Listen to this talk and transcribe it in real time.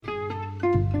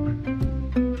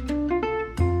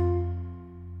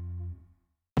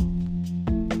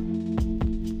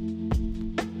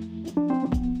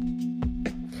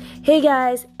Hey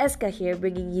guys, Eska here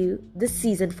bringing you the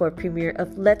season 4 premiere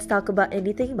of Let's Talk About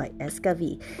Anything by Eska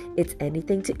V. It's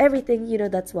anything to everything,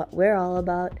 that's what we're all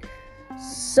about.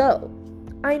 So,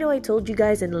 I know I told you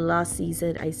guys in the last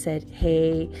season, I said,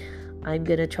 hey, I'm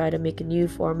gonna try to make a new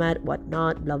format,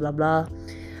 whatnot, blah blah blah.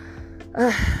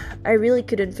 I really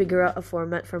couldn't figure out a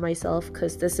format for myself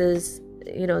because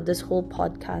this whole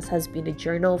podcast has been a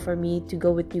journal for me to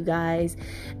go with you guys.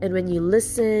 And when you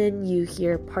listen, you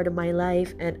hear part of my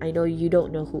life. And I know you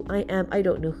don't know who I am. I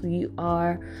don't know who you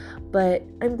are. But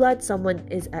I'm glad someone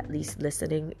is at least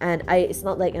listening. And it's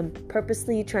not like I'm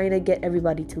purposely trying to get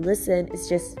everybody to listen. It's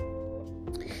just,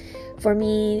 for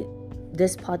me,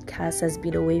 this podcast has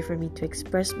been a way for me to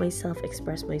express myself,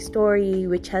 express my story,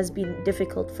 which has been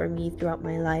difficult for me throughout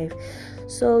my life.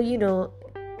 So,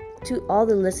 to all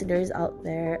the listeners out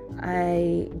there,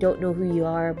 I don't know who you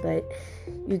are, but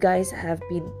you guys have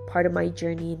been part of my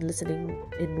journey in listening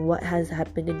in what has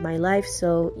happened in my life.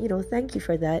 So, thank you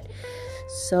for that.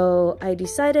 So I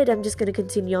decided I'm just going to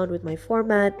continue on with my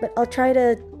format, but I'll try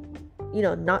to,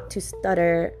 not to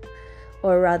stutter,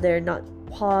 or rather not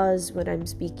pause when I'm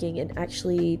speaking and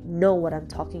actually know what I'm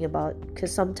talking about.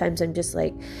 Because sometimes I'm just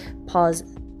like, pause,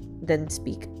 then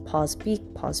speak, pause, speak,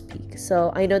 pause, speak.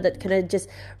 So I know that kind of just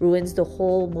ruins the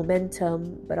whole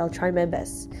momentum, but I'll try my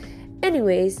best.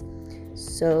 Anyways,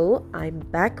 so I'm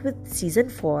back with season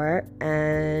 4,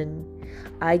 and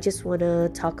I just want to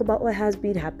talk about what has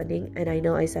been happening. And I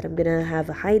know I said I'm gonna have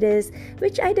a hiatus,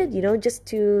 which I did, just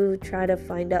to try to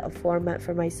find out a format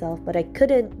for myself, but I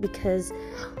couldn't because,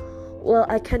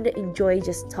 I kind of enjoy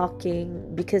just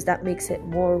talking, because that makes it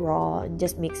more raw and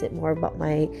just makes it more about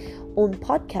my own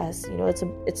podcast.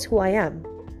 It's who I am.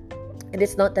 And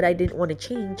it's not that I didn't want to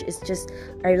change. It's just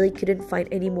I really couldn't find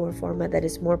any more format that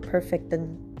is more perfect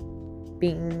than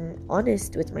being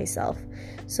honest with myself.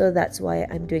 So that's why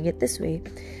I'm doing it this way.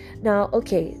 Now,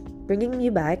 okay, bringing you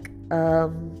back,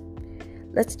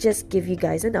 let's just give you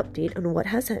guys an update on what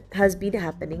has been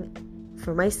happening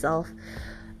for myself.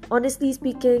 Honestly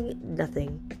speaking,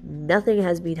 nothing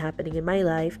has been happening in my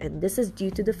life, and this is due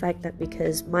to the fact that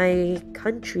because my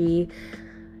country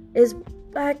is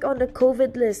back on the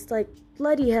COVID list, like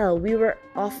bloody hell, we were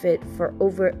off it for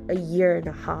over a year and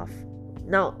a half.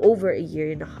 Now, over a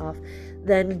year and a half.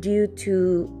 Then due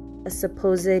to a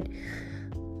supposed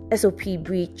SOP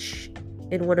breach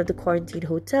in one of the quarantine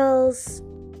hotels,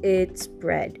 it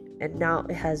spread, and now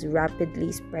it has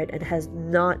rapidly spread and has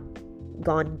not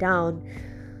gone down.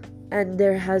 And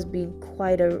there has been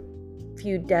quite a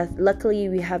few deaths. Luckily,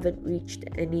 we haven't reached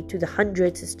any to the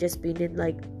hundreds. It's just been in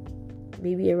like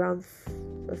maybe around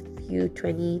a few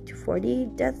 20 to 40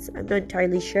 deaths. I'm not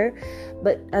entirely sure,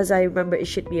 but as I remember, it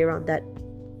should be around that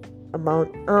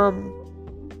amount.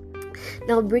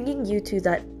 Now, bringing you to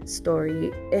that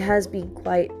story, it has been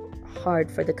quite hard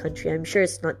for the country. I'm sure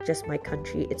it's not just my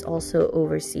country, it's also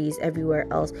overseas, everywhere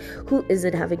else who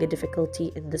isn't having a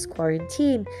difficulty in this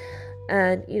quarantine.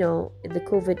 And in the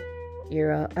COVID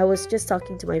era, I was just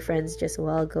talking to my friends just a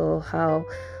while ago how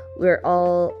we're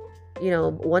all,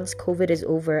 once COVID is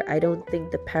over, I don't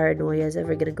think the paranoia is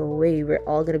ever going to go away. We're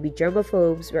all going to be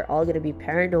germaphobes. We're all going to be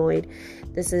paranoid.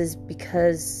 This is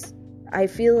because I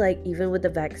feel like even with the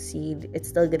vaccine, it's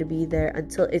still going to be there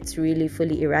until it's really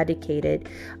fully eradicated.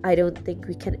 I don't think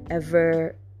we can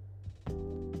ever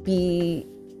be,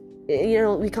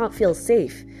 we can't feel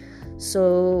safe.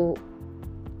 So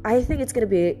I think it's going to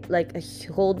be like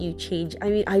a whole new change. I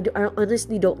mean, I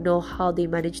honestly don't know how they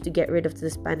managed to get rid of the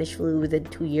Spanish flu within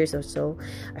 2 years or so.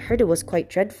 I heard it was quite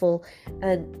dreadful.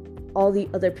 And all the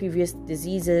other previous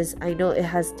diseases, I know it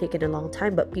has taken a long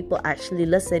time, but people actually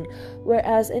listen.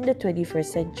 Whereas in the 21st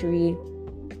century,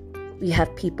 we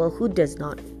have people who does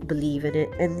not believe in it.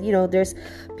 And, there's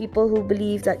people who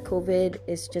believe that COVID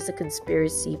is just a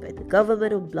conspiracy by the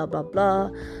government or blah, blah,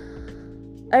 blah.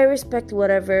 I respect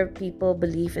whatever people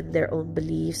believe in their own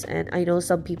beliefs, and I know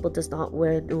some people does not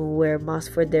wear masks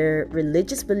for their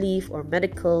religious belief or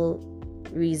medical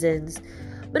reasons.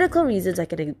 Medical reasons I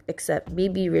can accept,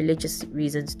 maybe religious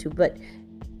reasons too, but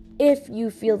if you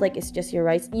feel like it's just your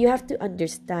rights, you have to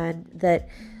understand that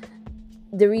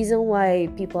the reason why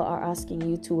people are asking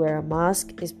you to wear a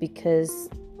mask is because,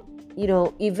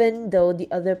 even though the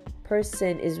other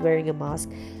person is wearing a mask,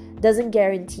 doesn't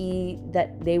guarantee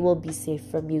that they will be safe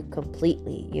from you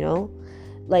completely,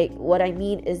 Like, what I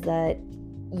mean is that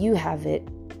you have it,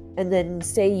 and then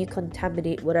say you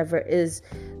contaminate whatever is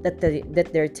that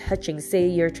they're touching. Say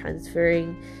you're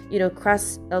transferring,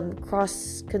 cross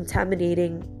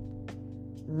contaminating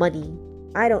money.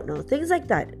 I don't know, things like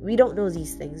that. We don't know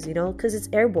these things, because it's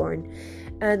airborne.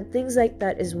 And things like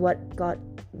that is what got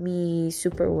me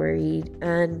super worried.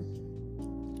 And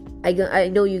I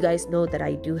know you guys know that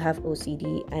I do have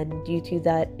OCD, and due to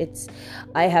that,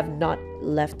 I have not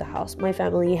left the house. My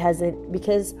family hasn't,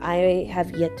 because I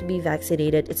have yet to be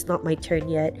vaccinated. It's not my turn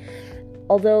yet.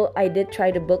 Although I did try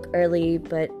to book early,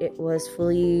 but it was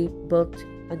fully booked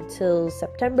until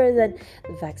September. Then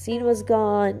the vaccine was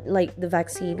gone. Like, the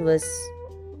vaccine was,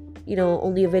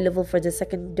 only available for the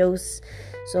second dose.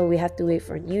 So we have to wait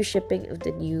for new shipping of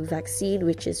the new vaccine,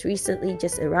 which is recently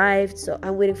just arrived. So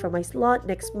I'm waiting for my slot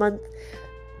next month.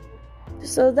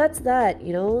 So that's that,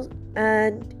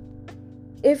 And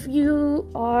if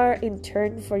you are in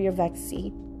turn for your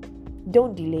vaccine,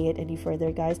 don't delay it any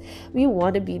further, guys. We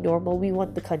want to be normal. We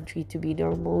want the country to be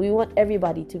normal. We want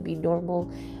everybody to be normal.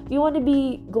 We want to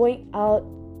be going out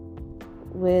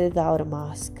without a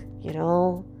mask,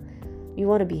 We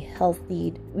want to be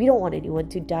healthy. We don't want anyone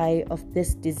to die of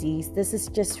this disease. This is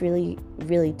just really,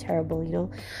 really terrible,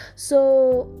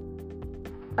 So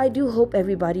I do hope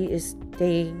everybody is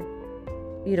staying,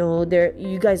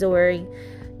 you guys are wearing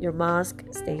your mask,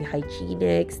 staying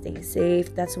hygienic, staying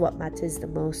safe. That's what matters the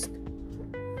most.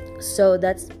 So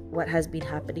that's what has been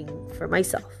happening for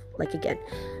myself. Like, again,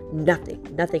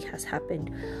 nothing has happened.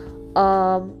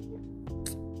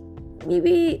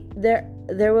 Maybe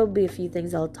there will be a few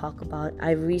things I'll talk about.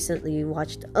 I recently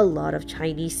watched a lot of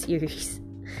Chinese series,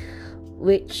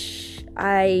 which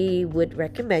I would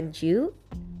recommend you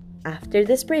after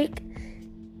this break.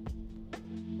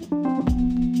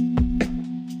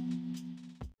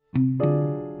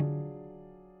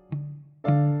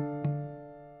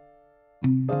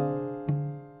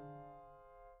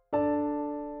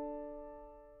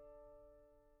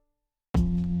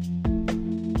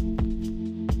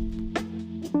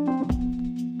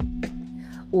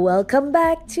 Welcome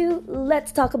back to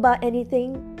Let's Talk About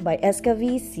Anything by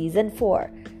SKV Season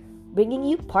 4, bringing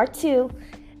you Part 2.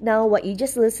 Now, what you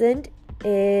just listened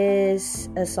is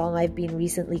a song I've been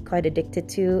recently quite addicted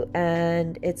to,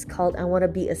 and it's called I Wanna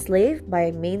Be a Slave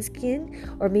by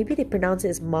Måneskin, or maybe they pronounce it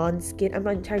as Måneskin. I'm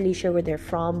not entirely sure where they're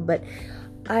from, but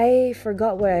I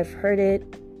forgot where I've heard it.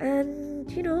 And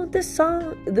this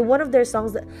song, one of their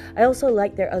songs that I also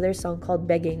like, their other song called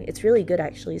Begging. It's really good,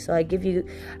 actually. So I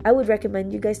would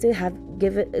recommend you guys to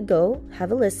give it a go,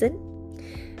 have a listen,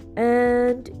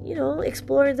 and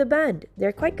explore the band.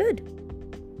 They're quite good.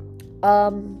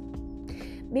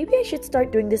 Maybe I should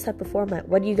start doing this type of format.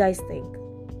 What do you guys think?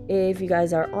 If you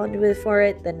guys are on for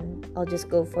it, then I'll just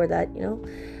go for that.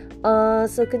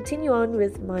 So continue on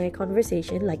with my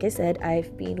conversation. Like I said,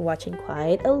 I've been watching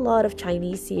quite a lot of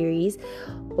Chinese series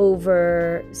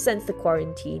since the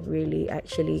quarantine, really,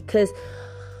 actually, because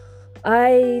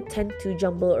I tend to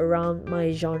jumble around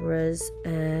my genres,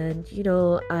 and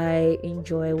I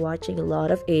enjoy watching a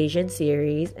lot of Asian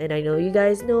series, and I know you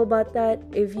guys know about that.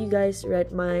 If you guys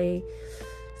read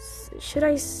should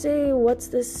I say what's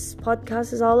this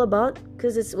podcast is all about?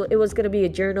 Because it was going to be a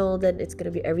journal, then it's going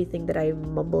to be everything that I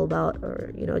mumble about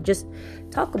or, just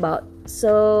talk about.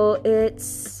 So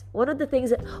it's one of the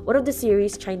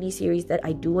Chinese series that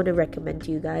I do want to recommend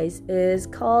to you guys is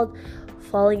called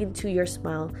Falling Into Your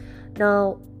Smile.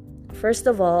 Now, first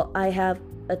of all, I have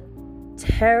a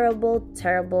terrible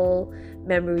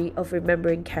memory of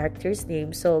remembering characters'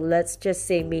 names. So let's just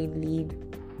say main lead,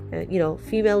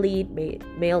 female lead,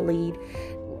 male lead.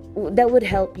 That would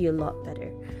help you a lot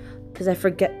better, because I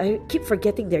keep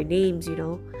forgetting their names.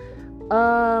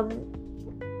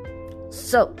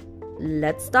 So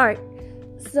let's start.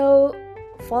 So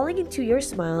Falling Into Your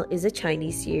Smile is a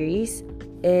Chinese series.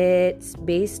 It's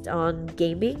based on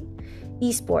gaming,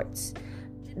 esports.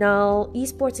 Now,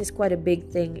 esports is quite a big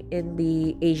thing in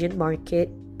the Asian market,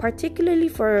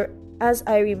 particularly as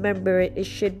I remember it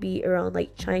should be around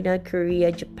like China,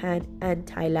 Korea, Japan, and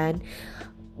Thailand.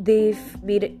 They've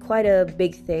made it quite a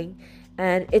big thing,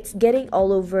 and it's getting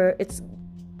all over. It's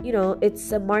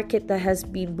a market that has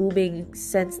been booming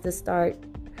since the start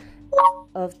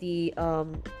of the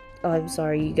I'm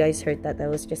sorry, you guys heard that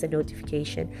was just a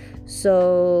notification.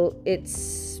 So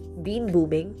it's been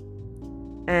booming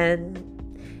and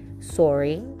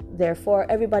soaring. Therefore,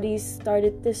 everybody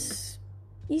started this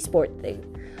esport thing.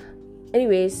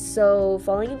 Anyways, so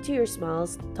Falling Into Your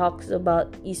Smiles talks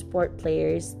about esport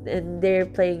players, and they're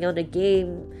playing on a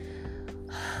game.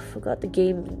 I forgot the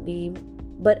game name,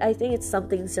 but I think it's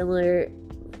something similar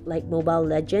like Mobile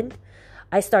Legend.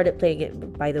 I started playing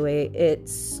it, by the way.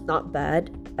 It's not bad.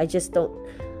 I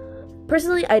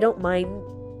don't mind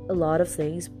a lot of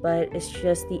things, but it's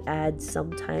just the ads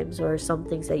sometimes, or some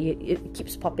things that it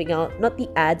keeps popping out. Not the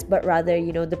ads, but rather,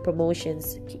 the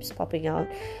promotions keeps popping out.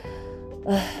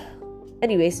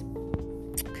 Anyways,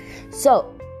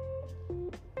 So,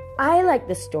 I like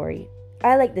this story.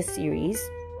 I like this series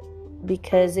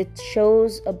because it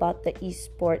shows about the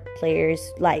esport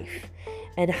player's life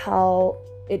and how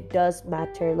it does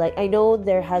matter. Like, I know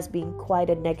there has been quite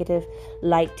a negative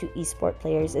light to esport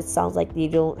players. It sounds like they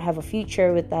don't have a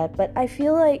future with that, but I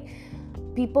feel like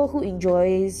people who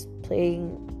enjoys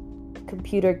playing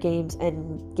computer games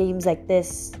and games like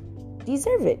this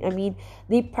deserve it. I mean,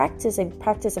 they practice and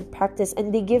practice and practice,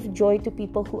 and they give joy to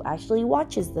people who actually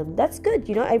watches them. That's good.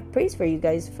 I praise for you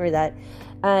guys for that.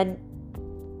 And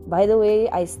by the way,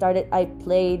 I just started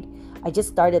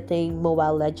playing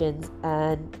Mobile Legends,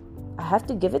 and I have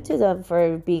to give it to them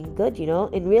for being good.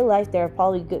 In real life, there are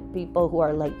probably good people who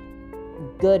are like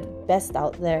good, best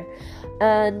out there,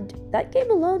 and that game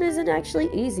alone isn't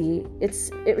actually easy.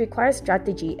 It requires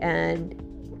strategy and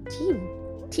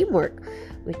teamwork,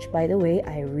 which, by the way,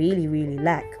 I really, really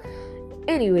lack.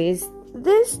 Anyways,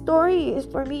 this story is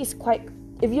quite.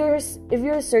 If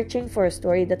you're searching for a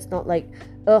story that's not like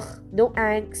no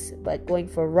angst, but going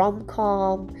for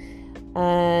rom-com,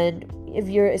 and if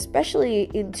you're especially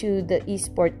into the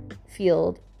esport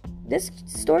field, this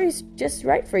story is just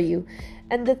right for you.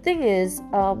 And the thing is,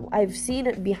 I've seen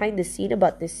it behind the scene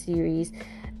about this series,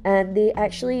 and the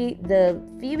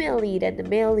female lead and the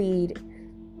male lead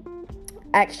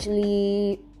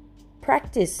actually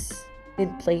practice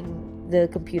in playing the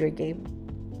computer game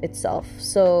itself.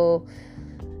 So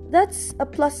that's a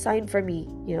plus sign for me,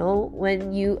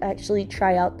 when you actually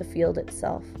try out the field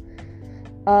itself.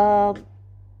 I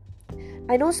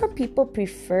know some people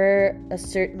prefer a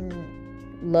certain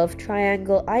love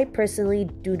triangle. I personally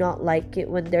do not like it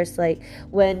when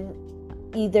when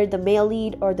either the male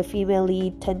lead or the female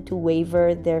lead tend to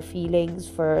waver their feelings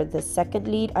for the second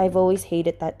lead. I've always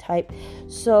hated that type.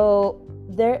 So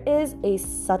there is a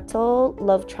subtle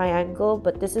love triangle,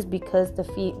 but this is because the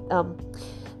female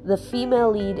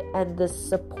lead and the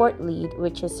support lead,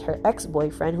 which is her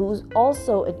ex-boyfriend, who's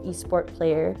also an esport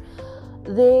player,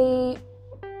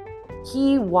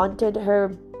 he wanted her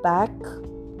back,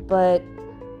 but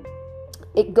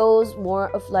it goes more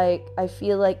of like, I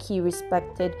feel like he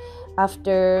respected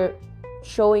after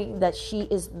showing that she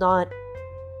is not,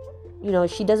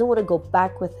 she doesn't want to go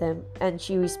back with him, and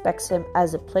she respects him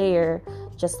as a player,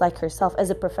 just like herself, as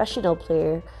a professional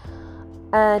player.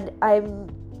 And I'm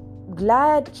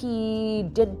glad he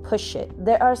didn't push it.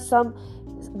 There are some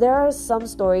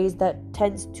stories that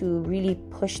tends to really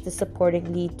push the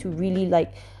supporting lead to really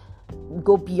like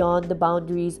go beyond the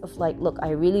boundaries of like, look, I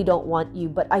really don't want you,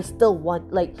 but I still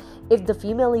want, like, if the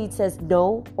female lead says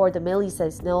no or the male lead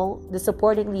says no, the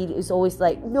supporting lead is always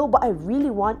like, no, but I really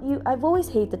want you. I've always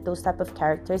hated those type of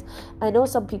characters. I know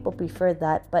some people prefer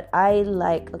that, but I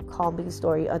like a calming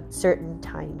story at certain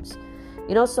times,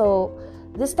 so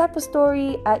this type of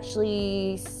story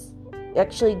actually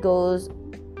goes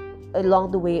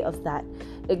along the way of that.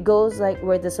 It goes like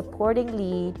where the supporting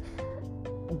lead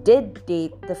did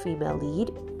date the female lead,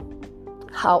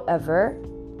 however,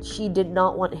 she did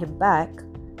not want him back,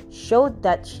 showed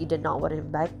that she did not want him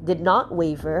back, did not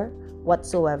waver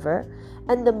whatsoever,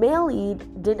 and the male lead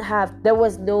there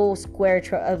was no square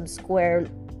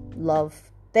love,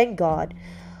 thank God.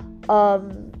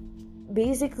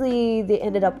 Basically, they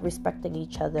ended up respecting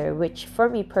each other, which for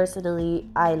me personally,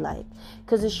 I like,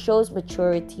 because it shows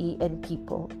maturity in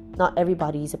people. Not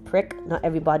everybody's a prick, not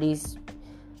everybody's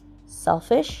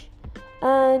selfish,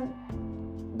 and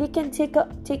they can take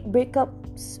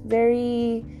breakups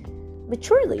very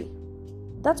maturely.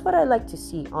 That's what I like to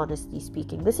see, honestly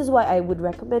speaking. This is why I would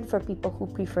recommend for people who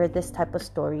prefer this type of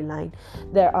storyline.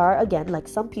 There are, again, like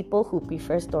some people who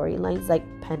prefer storylines like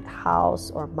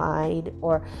Penthouse or Mine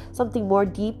or something more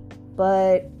deep,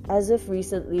 but as of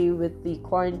recently with the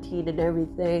quarantine and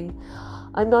everything,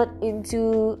 I'm not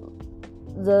into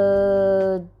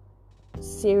the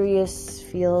serious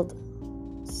field,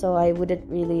 so I wouldn't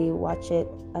really watch it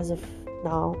as of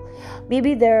now.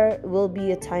 Maybe there will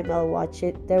be a time I'll watch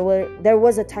it. There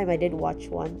was a time I did watch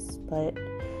once, but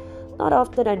not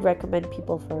often I'd recommend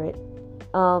people for it.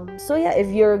 So yeah, if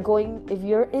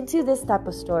you're into this type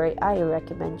of story, I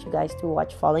recommend you guys to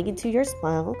watch Falling Into Your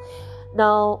Smile.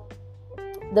 Now,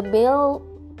 the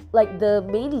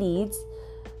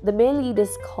main lead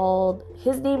is called,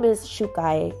 his name is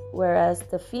Shukai, whereas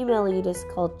the female lead is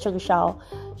called Cheng Shao.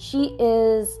 She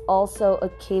is also a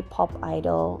K-pop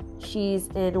idol. She's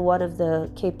in one of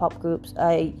the K-pop groups.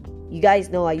 You guys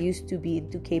know I used to be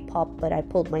into K-pop, but I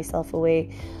pulled myself away.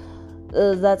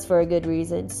 That's for a good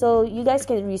reason. So you guys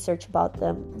can research about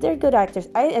them. They're good actors.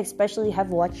 I especially have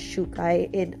watched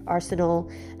Shukai in Arsenal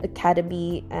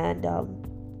Academy and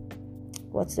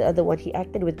what's the other one? He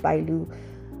acted with Bailu.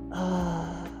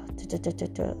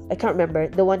 I can't remember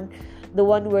the one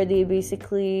where they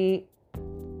basically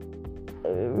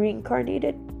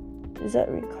reincarnated. Is that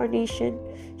reincarnation?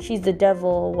 She's the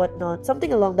devil, whatnot,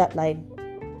 something along that line.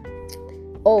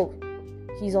 Oh,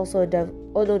 he's also a devil.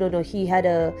 Oh no, he had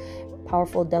a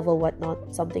powerful devil,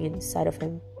 whatnot, something inside of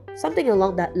him, something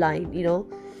along that line.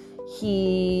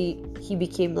 He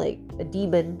became like a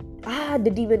demon. The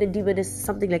demon and demoness,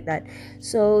 something like that.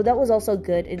 So that was also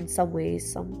good in some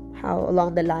ways, somehow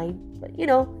along the line. But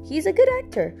he's a good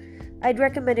actor. I'd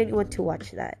recommend anyone to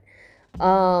watch that.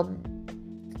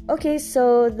 Okay,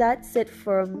 so that's it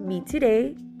from me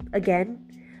today. Again,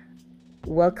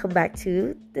 welcome back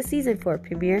to the season 4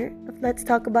 premiere of Let's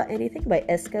Talk About Anything by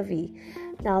SKV.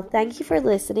 Now, thank you for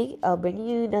listening. I'll bring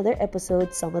you another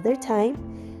episode some other time.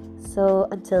 So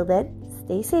until then,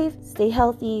 stay safe, stay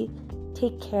healthy,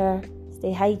 take care,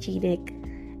 stay hygienic,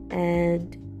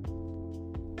 and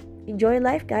enjoy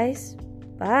life, guys.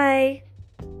 Bye.